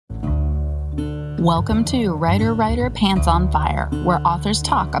Welcome to Writer Pants on Fire, where authors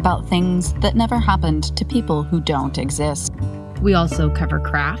talk about things that never happened to people who don't exist. We also cover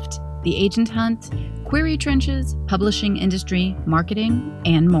craft, the agent hunt, query trenches, publishing industry, marketing,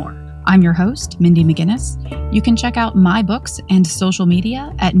 and more. I'm your host, Mindy McGinnis. You can check out my books and social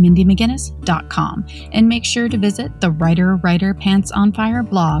media at mindymcginnis.com, and make sure to visit the Writer Pants on Fire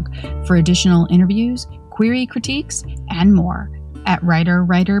blog for additional interviews, query critiques, and more at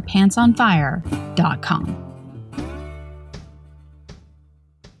writerpantsonfire.com.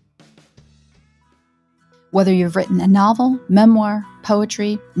 Whether you've written a novel, memoir,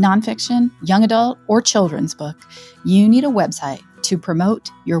 poetry, nonfiction, young adult, or children's book, you need a website to promote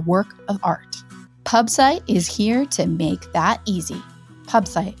your work of art. Pubsite is here to make that easy.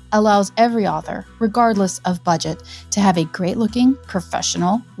 Pubsite allows every author, regardless of budget, to have a great-looking,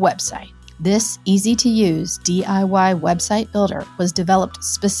 professional website. This easy-to-use DIY website builder was developed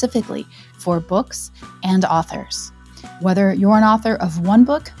specifically for books and authors. Whether you're an author of one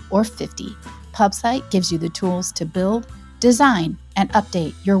book or 50, Pubsite gives you the tools to build, design, and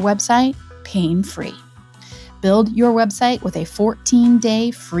update your website pain-free. Build your website with a 14-day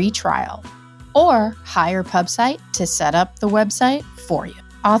free trial, or hire Pubsite to set up the website for you.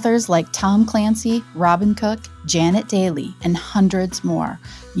 Authors like Tom Clancy, Robin Cook, Janet Daly, and hundreds more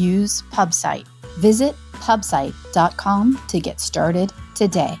use Pubsite. Visit pubsite.com to get started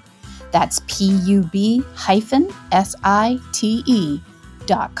today. That's pub-site.com.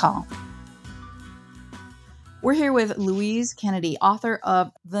 We're here with Louise Kennedy, author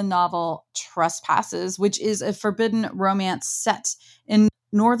of the novel Trespasses, which is a forbidden romance set in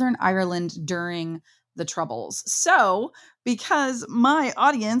Northern Ireland during the Troubles. So, because my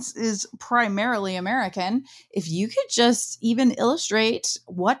audience is primarily American, if you could just even illustrate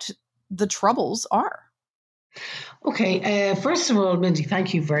what the Troubles are. Okay, first of all, Mindy,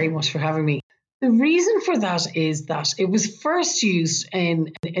 thank you very much for having me. The reason for that is that it was first used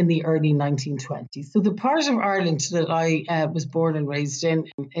in the early 1920s. So the part of Ireland that I was born and raised in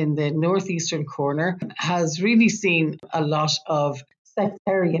the northeastern corner, has really seen a lot of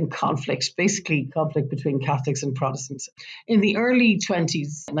sectarian conflict, basically conflict between Catholics and Protestants. In the early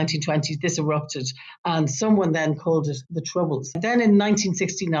 1920s, this erupted, and someone then called it the Troubles. Then in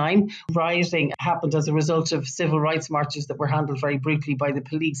 1969, rioting happened as a result of civil rights marches that were handled very brutally by the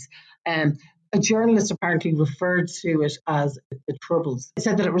police. A journalist apparently referred to it as the Troubles. He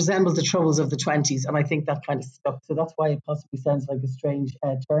said that it resembled the Troubles of the 20s, and I think that kind of stuck. So that's why it possibly sounds like a strange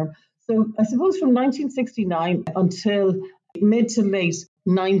term. So I suppose from 1969 until mid to late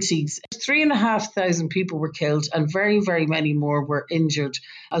 90s, 3,500 people were killed, and very, very many more were injured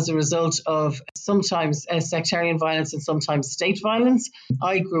as a result of sometimes sectarian violence and sometimes state violence.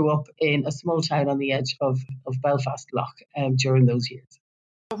 I grew up in a small town on the edge of Belfast Lough during those years.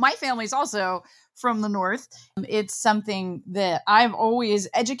 My family's also from the north. It's something that I've always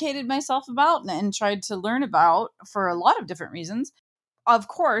educated myself about and tried to learn about for a lot of different reasons. Of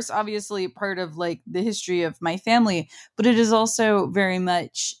course, obviously part of like the history of my family, but it is also very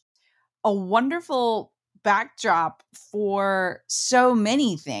much a wonderful backdrop for so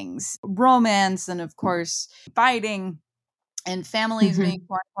many things. Romance and of course fighting and families being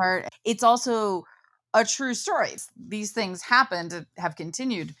torn apart. It's also a true story. These things happened and have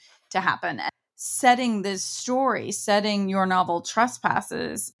continued to happen. And setting this story, setting your novel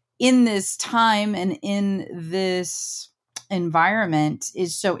Trespasses in this time and in this environment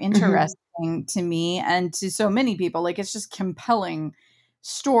is so interesting to me and to so many people. Like, it's just compelling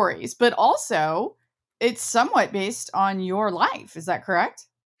stories, but also it's somewhat based on your life. Is that correct?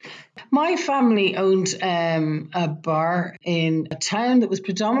 My family owned a bar in a town that was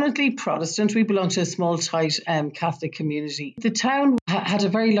predominantly Protestant. We belonged to a small, tight Catholic community. The town had a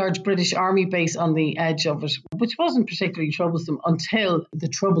very large British Army base on the edge of it, which wasn't particularly troublesome until the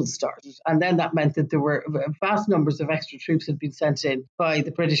Troubles started. And then that meant that there were vast numbers of extra troops had been sent in by the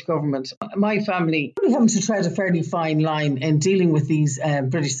British government. My family really having to tread a fairly fine line in dealing with these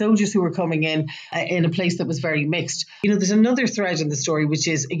British soldiers who were coming in a place that was very mixed. There's another thread in the story, which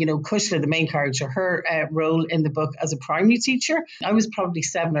is, Cushla, the main character, her role in the book as a primary teacher. I was probably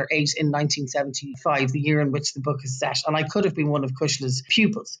 7 or 8 in 1975, the year in which the book is set, and I could have been one of Cushla's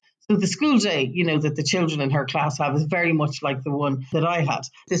pupils. So the school day, that the children in her class have is very much like the one that I had.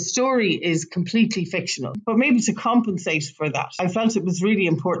 The story is completely fictional, but maybe to compensate for that, I felt it was really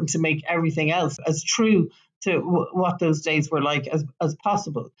important to make everything else as true to what those days were like as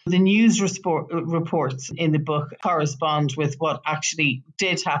possible. The news reports in the book correspond with what actually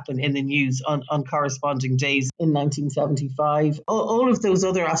did happen in the news on corresponding days in 1975. All of those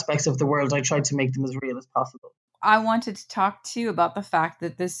other aspects of the world, I tried to make them as real as possible. I wanted to talk to you about the fact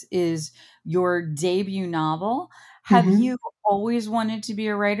that this is your debut novel. Have Hmm. you always wanted to be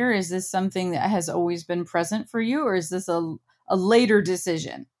a writer? Is this something that has always been present for you, or is this a later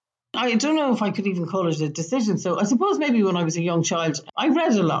decision? I don't know if I could even call it a decision. So I suppose maybe when I was a young child, I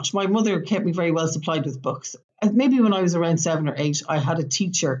read a lot. My mother kept me very well supplied with books. Maybe when I was around 7 or 8, I had a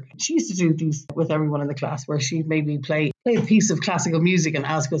teacher. She used to do these with everyone in the class where she'd maybe play a piece of classical music and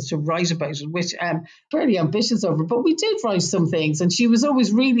ask us to write about it, which fairly ambitious over. But we did write some things, and she was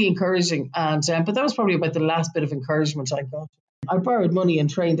always really encouraging. And but that was probably about the last bit of encouragement I got. I borrowed money and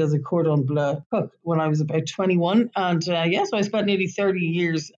trained as a cordon bleu cook when I was about 21. And yes, I spent nearly 30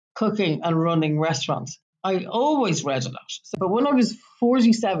 years cooking and running restaurants. I always read a lot. But when I was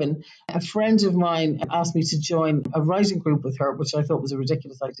 47, a friend of mine asked me to join a writing group with her, which I thought was a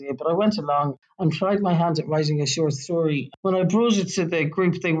ridiculous idea. But I went along and tried my hand at writing a short story. When I brought it to the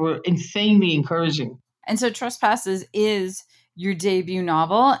group, they were insanely encouraging. And so Trespasses is your debut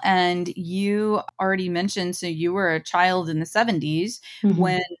novel. And you already mentioned, so you were a child in the 70s Mhm.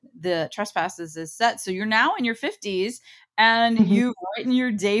 when the Trespasses is set. So you're now in your 50s and Mhm. you've written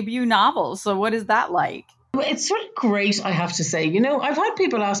your debut novel. So what is that like? Well, it's sort of great, I have to say. I've had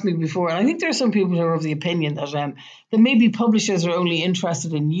people ask me before, and I think there are some people who are of the opinion that maybe publishers are only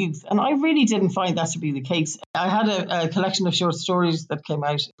interested in youth. And I really didn't find that to be the case. I had a collection of short stories that came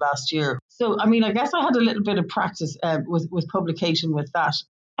out last year. So, I mean, I guess I had a little bit of practice with publication with that.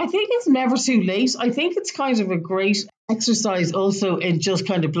 I think it's never too late. I think it's kind of a great exercise also in just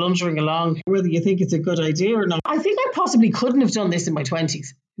kind of blundering along, whether you think it's a good idea or not. I think I possibly couldn't have done this in my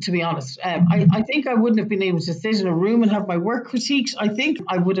 20s, to be honest. I think I wouldn't have been able to sit in a room and have my work critiqued. I think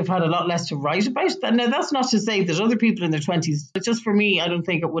I would have had a lot less to write about. Now, that's not to say that other people in their 20s, but just for me, I don't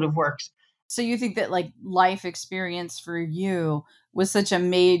think it would have worked. So you think that like life experience for you was such a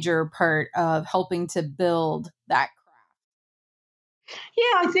major part of helping to build that craft?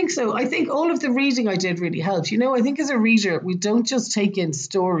 Yeah, I think so. I think all of the reading I did really helped. I think as a reader, we don't just take in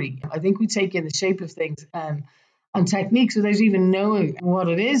story. I think we take in the shape of things and techniques without even knowing what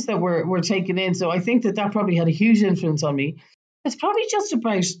it is that we're taking in. So I think that probably had a huge influence on me. It's probably just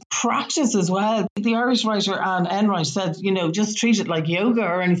about practice as well. The Irish writer Anne Enright said, just treat it like yoga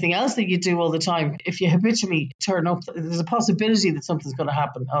or anything else that you do all the time. If you habitually turn up, there's a possibility that something's going to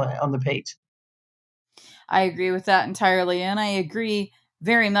happen on the page. I agree with that entirely. And I agree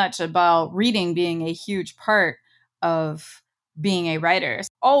very much about reading being a huge part of being a writer. It's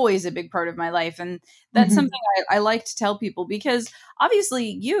always a big part of my life. And that's something Hmm. I like to tell people because obviously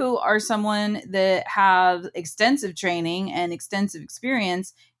you are someone that have extensive training and extensive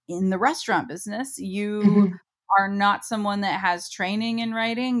experience in the restaurant business. You Hmm. are not someone that has training in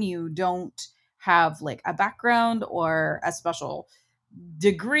writing. You don't have like a background or a special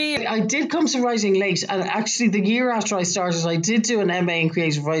degree. I did come to writing late, and actually, the year after I started, I did do an MA in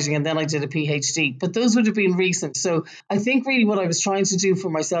creative writing, and then I did a PhD. But those would have been recent. So I think really what I was trying to do for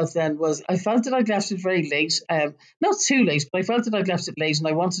myself then was I felt that I'd left it very late, not too late, but I felt that I'd left it late, and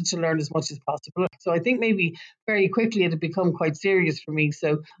I wanted to learn as much as possible. So I think maybe very quickly it had become quite serious for me.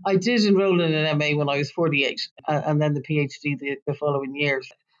 So I did enroll in an MA when I was 48, and then the PhD the following year.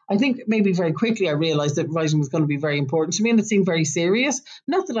 I think maybe very quickly I realised that writing was going to be very important to me, and it seemed very serious.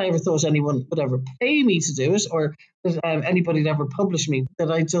 Not that I ever thought anyone would ever pay me to do it, or that anybody would ever publish me.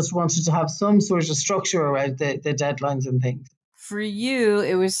 That I just wanted to have some sort of structure around the deadlines and things. For you,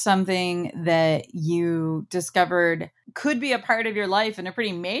 it was something that you discovered could be a part of your life and a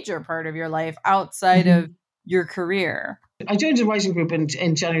pretty major part of your life outside of Mhm. your career. I joined a writing group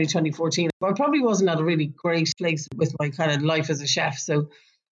in January 2014. I probably wasn't at a really great place with my kind of life as a chef. So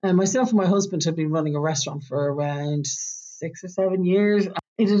myself and my husband had been running a restaurant for around 6 or 7 years.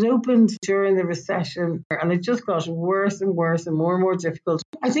 It had opened during the recession and it just got worse and worse and more difficult.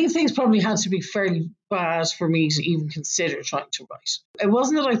 I think things probably had to be fairly bad for me to even consider trying to write. It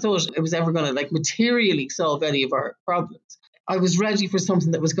wasn't that I thought it was ever going to like materially solve any of our problems. I was ready for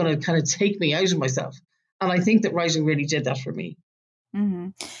something that was going to kind of take me out of myself. And I think that writing really did that for me. Hmm.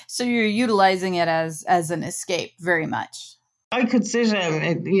 So you're utilizing it as an escape very much. I could sit,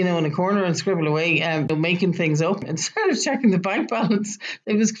 in a corner and scribble away, making things up instead of checking the bank balance.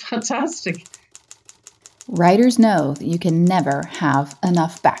 It was fantastic. Writers know that you can never have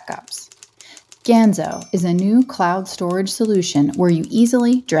enough backups. Ganzo is a new cloud storage solution where you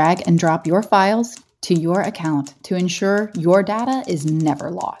easily drag and drop your files to your account to ensure your data is never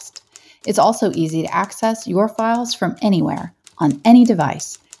lost. It's also easy to access your files from anywhere on any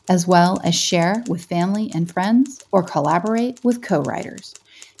device, as well as share with family and friends or collaborate with co-writers.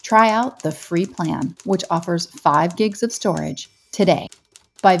 Try out the free plan, which offers 5 gigs of storage today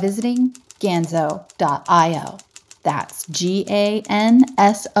by visiting ganzo.io. That's GANSO.IO.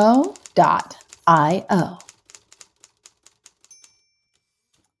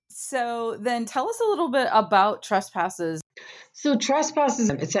 So then tell us a little bit about Trespasses. So Trespasses,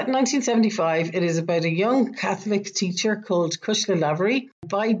 it's set in 1975. It is about a young Catholic teacher called Cushla Lavery.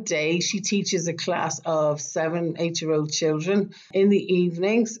 By day, she teaches a class of 7, 8-year-old children. In the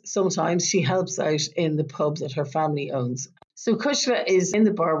evenings, sometimes she helps out in the pub that her family owns. So Cushla is in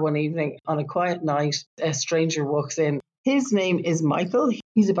the bar one evening on a quiet night. A stranger walks in. His name is Michael.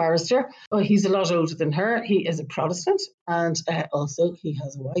 He's a barrister. He's a lot older than her. He is a Protestant, and also he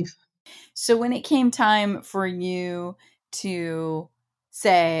has a wife. So when it came time for you to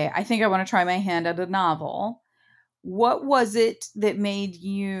say, I think I want to try my hand at a novel, what was it that made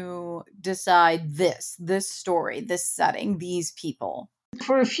you decide this story, this setting, these people?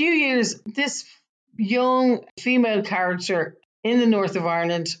 For a few years, this young female character in the north of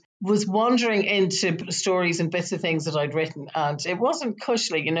Ireland was wandering into stories and bits of things that I'd written, and it wasn't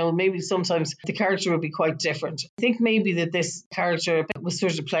Cushla, maybe sometimes the character would be quite different. I think maybe that this character was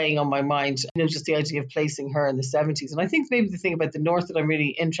sort of playing on my mind, just the idea of placing her in the 70s. And I think maybe the thing about the north that I'm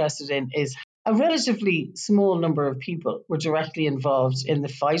really interested in is a relatively small number of people were directly involved in the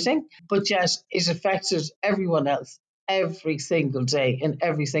fighting, but yet it affected everyone else every single day in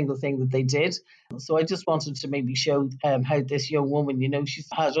every single thing that they did. So I just wanted to maybe show how this young woman, she's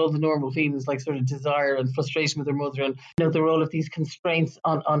had all the normal feelings like sort of desire and frustration with her mother, and there were all of these constraints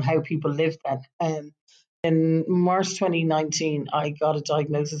on how people lived then. In March 2019, I got a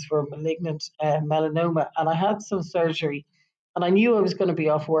diagnosis for malignant melanoma, and I had some surgery. And I knew I was going to be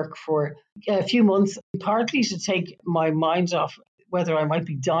off work for a few months, partly to take my mind off whether I might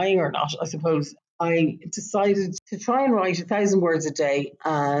be dying or not, I suppose. I decided to try and write 1,000 words a day,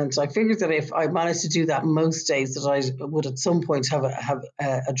 and I figured that if I managed to do that most days, that I would at some point have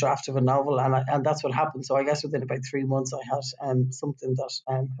a draft of a novel, and that's what happened. So I guess within about 3 months, I had something that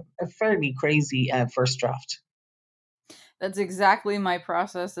a fairly crazy first draft. That's exactly my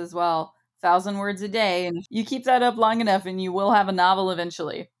process as well. 1,000 words a day, and you keep that up long enough, and you will have a novel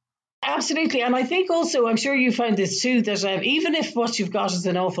eventually. Absolutely. And I think also, I'm sure you find this too, that even if what you've got is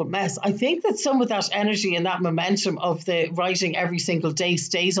an awful mess, I think that some of that energy and that momentum of the writing every single day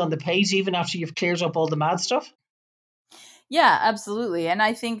stays on the page, even after you've cleared up all the mad stuff. Yeah, absolutely. And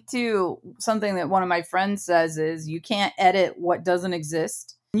I think too, something that one of my friends says is you can't edit what doesn't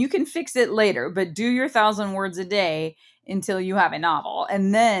exist. You can fix it later, but do your 1,000 words a day until you have a novel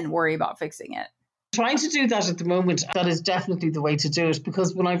and then worry about fixing it. Trying to do that at the moment, that is definitely the way to do it,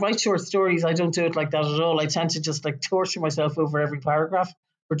 because when I write short stories, I don't do it like that at all. I tend to just like torture myself over every paragraph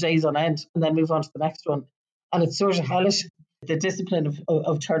for days on end and then move on to the next one. And it's sort of hellish. The discipline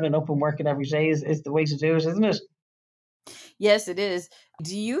of turning up and working every day is the way to do it, isn't it? Yes, it is.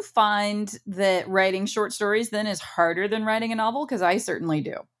 Do you find that writing short stories then is harder than writing a novel? Because I certainly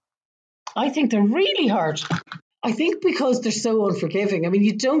do. I think they're really hard. I think because they're so unforgiving. I mean,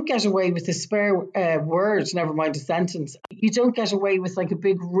 you don't get away with a spare word, never mind a sentence. You don't get away with like a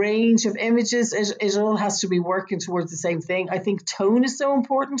big range of images. It all has to be working towards the same thing. I think tone is so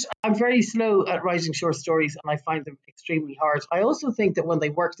important. I'm very slow at writing short stories, and I find them extremely hard. I also think that when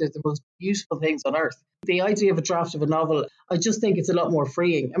they work, they're the most beautiful things on earth. The idea of a draft of a novel, I just think it's a lot more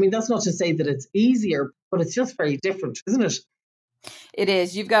freeing. I mean, that's not to say that it's easier, but it's just very different, isn't it? It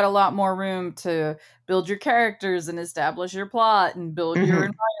is. You've got a lot more room to build your characters and establish your plot and build your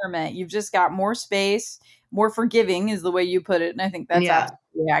environment. You've just got more space, more forgiving is the way you put it. And I think that's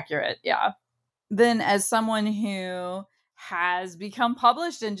absolutely accurate. Yeah. Then, as someone who has become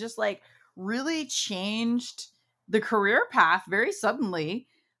published and just like really changed the career path very suddenly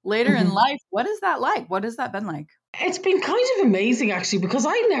later in life, what is that like? What has that been like? It's been kind of amazing, actually, because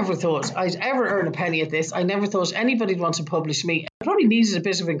I never thought I'd ever earn a penny at this. I never thought anybody'd want to publish me. I probably needed a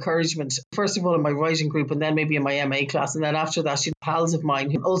bit of encouragement, first of all, in my writing group, and then maybe in my MA class. And then after that, pals of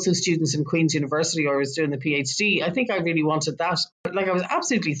mine, who also students in Queen's University, or I was doing the PhD. I think I really wanted that. Like, I was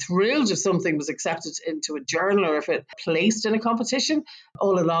absolutely thrilled if something was accepted into a journal or if it placed in a competition.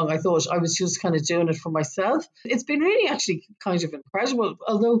 All along, I thought I was just kind of doing it for myself. It's been really actually kind of incredible.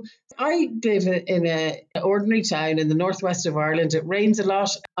 Although I live in an ordinary town in the northwest of Ireland. It rains a lot.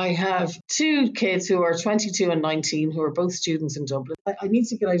 I have 2 kids who are 22 and 19 who are both students in Dublin. I need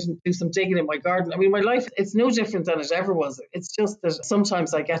to get out and do some digging in my garden. I mean, my life, it's no different than it ever was. It's just that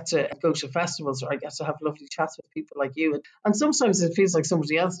sometimes I get to go to festivals or I get to have lovely chats with people like you. And sometimes it feels like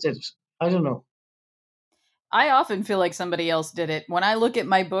somebody else did it. I don't know. I often feel like somebody else did it. When I look at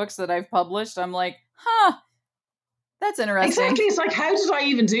my books that I've published, I'm like, huh, that's interesting. Exactly. It's like, how did I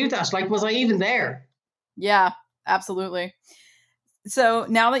even do that? Like, was I even there? Yeah, absolutely. So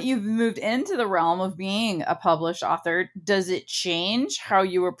now that you've moved into the realm of being a published author, does it change how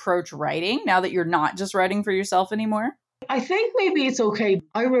you approach writing now that you're not just writing for yourself anymore? I think maybe it's okay.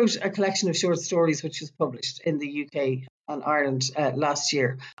 I wrote a collection of short stories which was published in the UK and Ireland last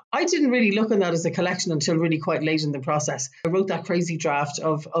year. I didn't really look on that as a collection until really quite late in the process. I wrote that crazy draft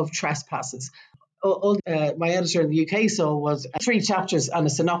of Trespasses. All my editor in the UK saw was 3 chapters and a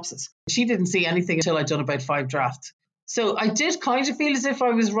synopsis. She didn't see anything until I'd done about 5 drafts. So I did kind of feel as if I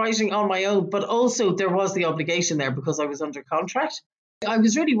was writing on my own, but also there was the obligation there because I was under contract. I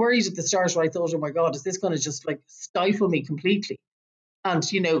was really worried at the start where I thought, oh my God, is this going to just like stifle me completely? And,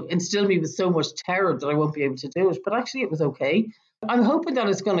 instill me with so much terror that I won't be able to do it. But actually, it was okay. I'm hoping that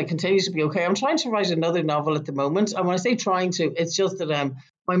it's going to continue to be okay. I'm trying to write another novel at the moment. And when I say trying to, it's just that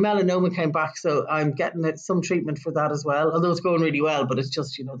my melanoma came back. So I'm getting some treatment for that as well. Although it's going really well, but it's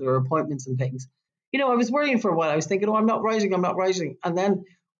just, there are appointments and things. I was worrying for a while. I was thinking, I'm not writing. And then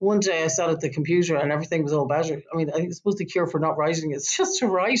one day I sat at the computer and everything was all better. I mean, I suppose the cure for not writing is just to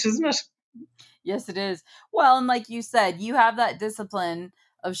write, isn't it? Yes, it is. Well, and like you said, you have that discipline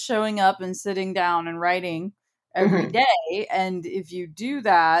of showing up and sitting down and writing every day. And if you do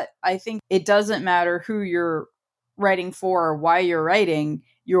that, I think it doesn't matter who you're writing for or why you're writing,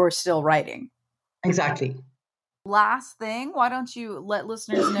 you're still writing. Exactly. Last thing, why don't you let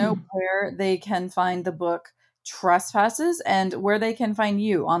listeners know where they can find the book Trespasses and where they can find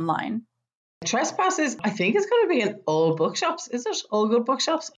you online? Trespasses, I think it's going to be in all bookshops. Is it? All good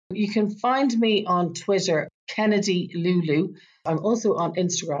bookshops? You can find me on Twitter, Kennedy Lulu. I'm also on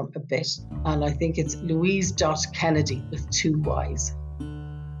Instagram a bit, and I think it's Louise.Kennedy with 2 Y's.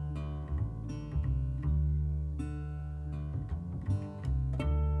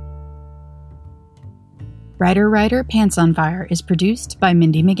 Writer, Pants on Fire is produced by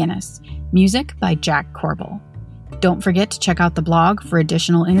Mindy McGinnis. Music by Jack Corbel. Don't forget to check out the blog for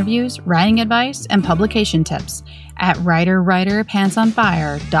additional interviews, writing advice, and publication tips at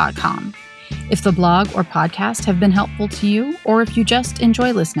writerpantsonfire.com. If the blog or podcast have been helpful to you, or if you just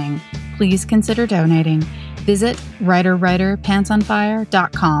enjoy listening, please consider donating. Visit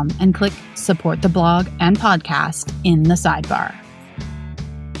writerpantsonfire.com and click Support the Blog and Podcast in the sidebar.